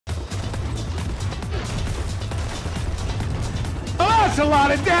a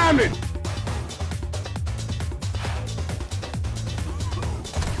lot of damage!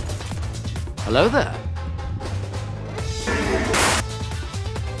 Hello there.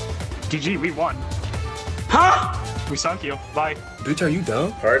 GG, we won. Huh? We sunk you. Bye. Bitch, are you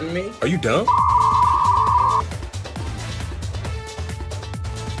dumb? Pardon me? Are you dumb?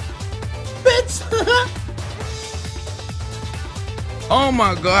 Bitch! Oh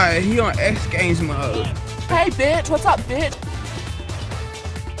my god, he on X Games mode. Hey bitch, what's up bitch?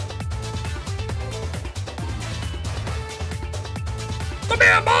 Come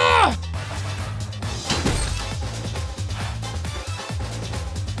here, boy!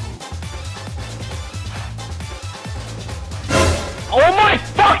 Oh my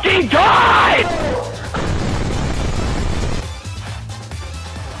fucking god!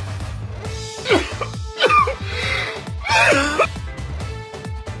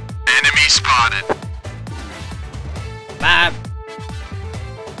 Enemy spotted. Bye.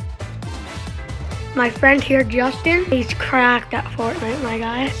 My friend here, Justin, he's cracked at Fortnite, my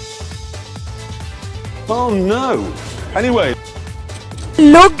guy. Oh no. Anyway.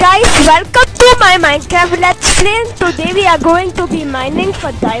 Hello guys, welcome to my Minecraft Let's Play. Today we are going to be mining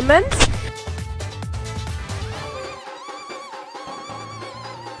for diamonds.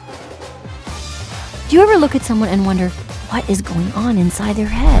 Do you ever look at someone and wonder what is going on inside their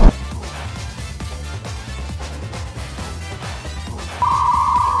head?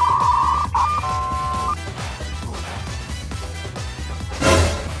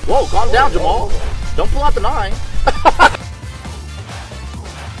 Whoa, calm down, Jamal. Don't pull out the 9.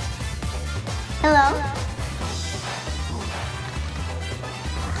 Hello.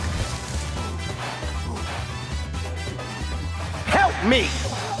 Help me!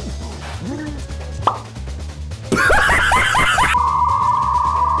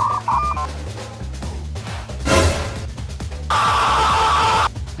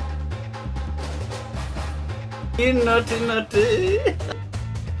 You naughty.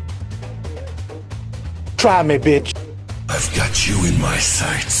 Try me, bitch. I've got you in my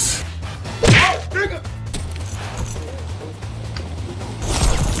sights.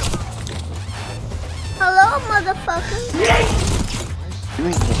 Hello, motherfucker.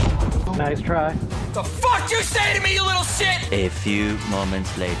 Nice try. The fuck you say to me, you little shit? A few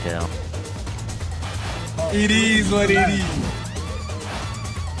moments later. It is what it is.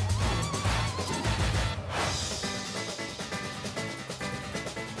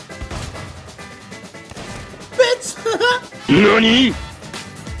 NANI?!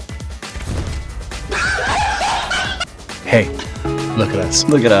 Hey, look at us.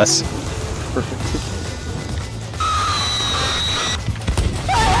 Look at us.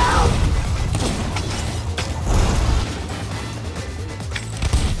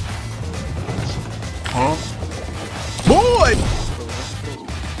 Huh? Boy!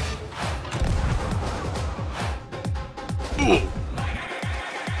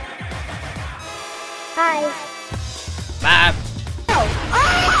 Hi. Bye.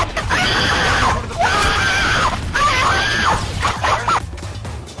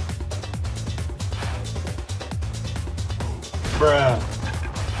 Bruh.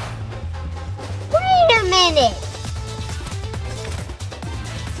 Wait a minute.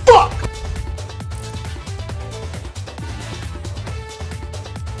 Fuck!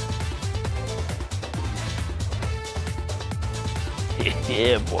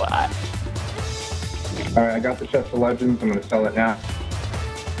 Yeah, boy. Alright, I got the chest of legends. I'm gonna sell it now.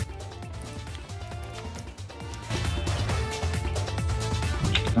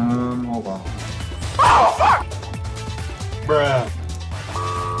 Hold on. Oh, fuck! Bruh.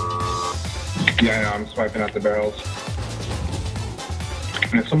 Yeah, I know, I'm swiping out the barrels.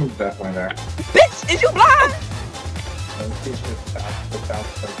 And someone's definitely there. Bitch, is you blind? Let's see if the south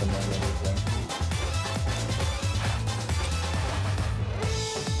something or anything.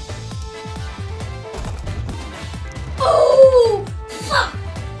 Oh, fuck.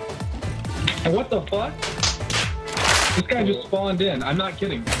 What the fuck? This guy just spawned in. I'm not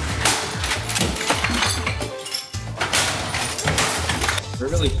kidding. We're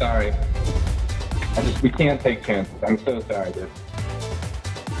really sorry. We can't take chances. I'm so sorry, dude.